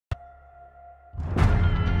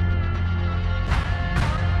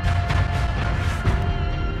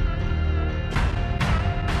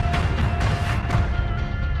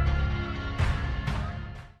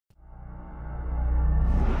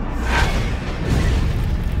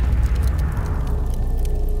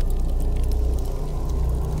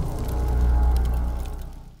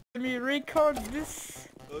record this.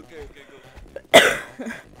 Okay, go.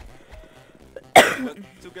 But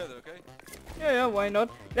together, okay? Yeah, why not?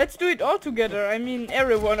 Let's do it all together. I mean,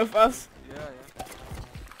 every one of us. Yeah.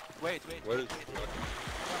 Wait. Where is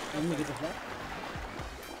Let me get the flag.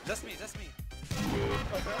 Just me.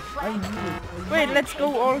 Wait, let's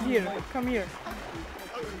go all here. Come here.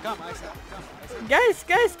 Come, I said.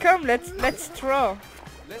 Guys, come. Let's draw.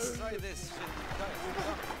 Let's try this shit. Guys,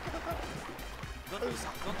 come. Don't do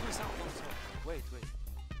sound. Wait.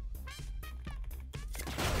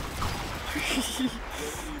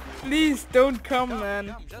 Please don't come, man.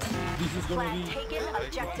 Come, just This is gonna be Taken,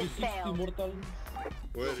 objective 360 failed. mortal.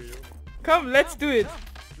 Where are you? Come, let's do it.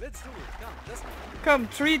 let's do it. Come, just me. Come,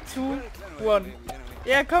 3, 2, Wait, 1. wait.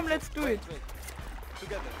 Yeah, come, let's do it. Wait.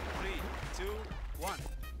 Together. 3, 2, 1. What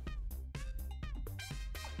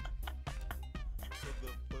the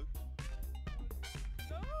fuck?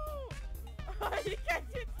 No! You can't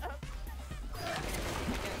hit us.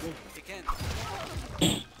 He can't.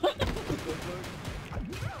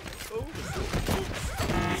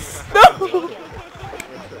 No!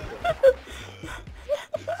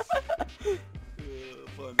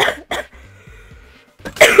 Fun.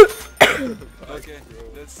 Okay,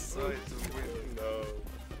 let's try to win. No.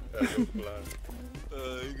 That's your plan.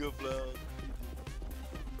 You go plan.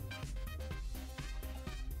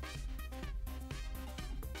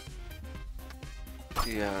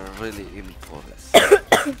 We are really in for this.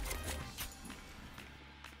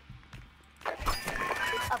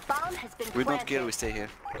 A bomb has been We don't planted. care, we stay here.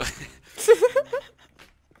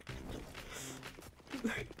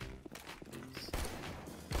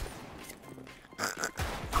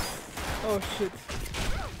 Oh shit.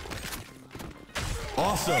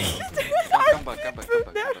 Awesome! Come back.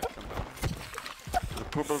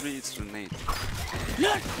 Probably it's grenade.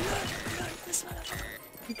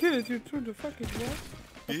 You killed it, you threw the fucking wall.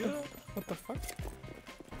 Yeah. What the fuck?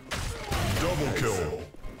 Double kill!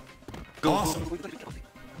 Go. Awesome.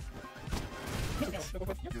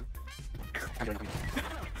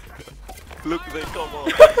 Look, they come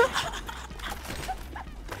on.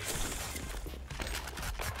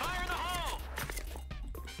 Fire in the hole!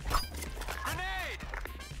 Grenade!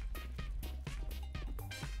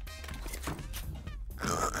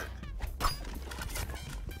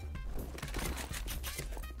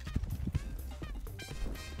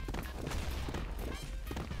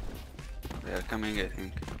 They are coming, I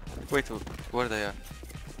think. Wait, where they are?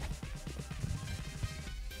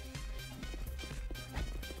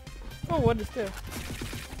 Oh, what is there?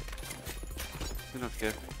 Do not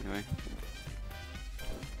care, anyway.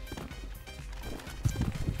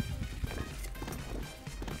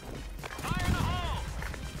 Fire in the hole!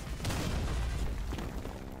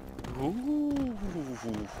 Ooh.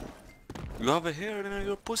 You have a hair in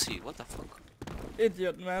your pussy, what the fuck?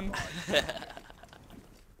 Idiot, man.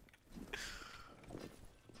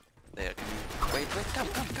 There, wait, come.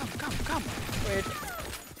 Wait.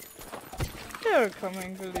 They're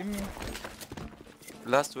coming, believe me.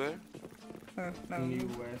 Last word? No. In the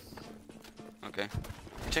US. Okay.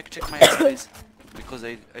 Check my ass, please. Because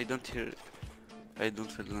I don't hear... I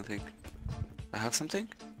don't feel nothing. I have something?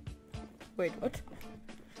 Wait, what?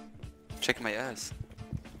 Check my ass.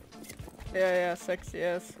 Yeah, sexy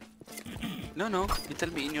ass. No, you tell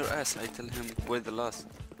me in your ass. I tell him where the last.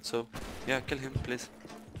 So, yeah, kill him, please.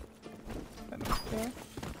 I don't care.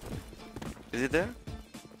 Is it there?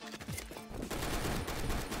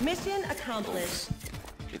 Mission accomplished.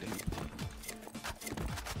 Kill him.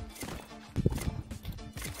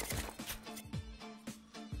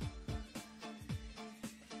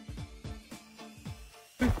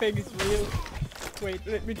 Fake is real. Wait,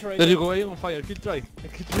 let me try. There you go, on fire. Keep try.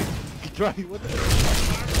 Keep try. What the?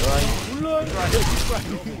 Try.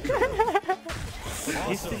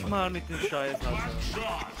 Piss dich mal mit dem Scheiß, Alter.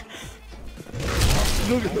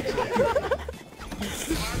 Look. Du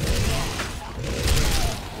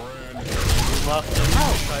machst ja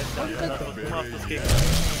nicht Scheiß, Alter. Du machst das Gegner.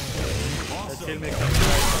 Erzähl mir keinen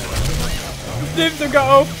Scheiß, Alter. Ich nehm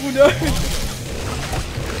sogar auf, Bruder.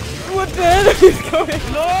 What the hell is going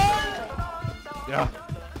on? Ja.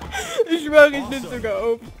 Ich schwöre, ich nehm sogar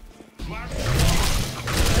auf.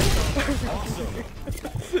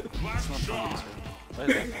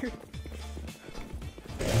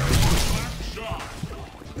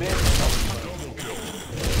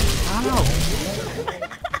 Ow!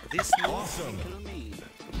 This awesome. Kill me.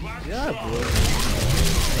 Yeah, bro.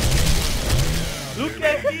 Look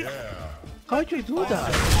at this! How'd you do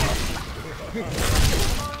that?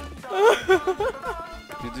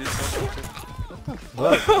 You did something?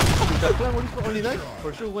 What? The clan will for only 9?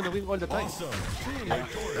 For sure we're gonna win all the time.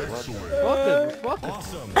 Fuck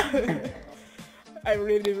it. I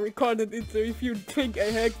really recorded it, so if you think I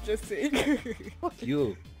hacked, just say it. Fuck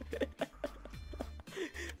you.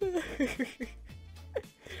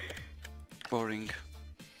 Boring.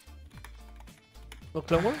 No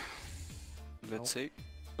clan war? Let's see.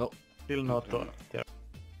 No. Still not done. Yeah.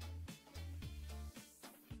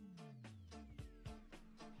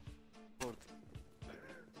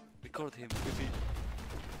 Record him.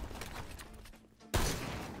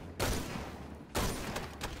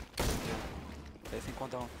 I think one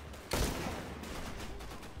down.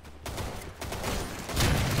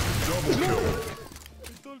 Double kill.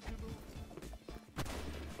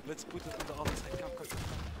 Let's put it on the other side. Come.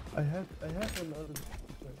 I have another.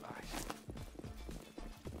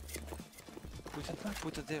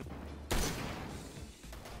 Put it there.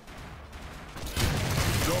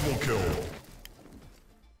 Double kill.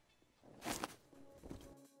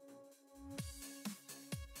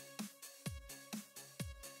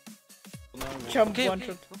 Jump Okay, one okay,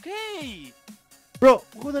 shot. okay. Bro,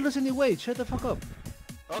 we're gonna lose anyway. Shut the fuck up.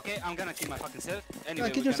 Okay, I'm gonna kill my fucking self. Anyway,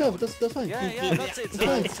 Kill we're yourself. gonna- That's fine. Yeah, that's it.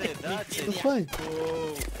 That's it. That's fine.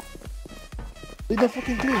 Oh. They don't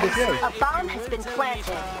fucking clean. That's right. A bomb has been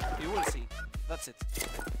planted. You will see. That's it.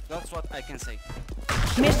 That's what I can say.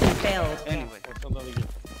 Mission failed. Anyway,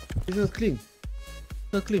 It's not clean.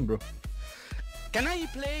 Not clean, bro. can I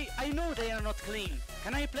play? I know they are not clean.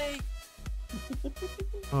 Can I play?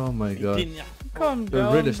 Oh my god. Calm You're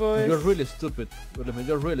down, really, boys. you're really stupid.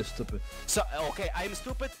 You're really stupid. So okay, I'm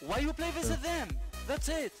stupid. Why you play with them? That's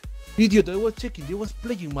it. Idiot, I was checking. They was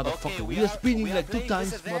playing, motherfucker. we We are are- spinning we are like 2 playing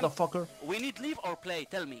times, with them. motherfucker. We need leave or play?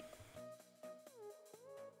 Tell me.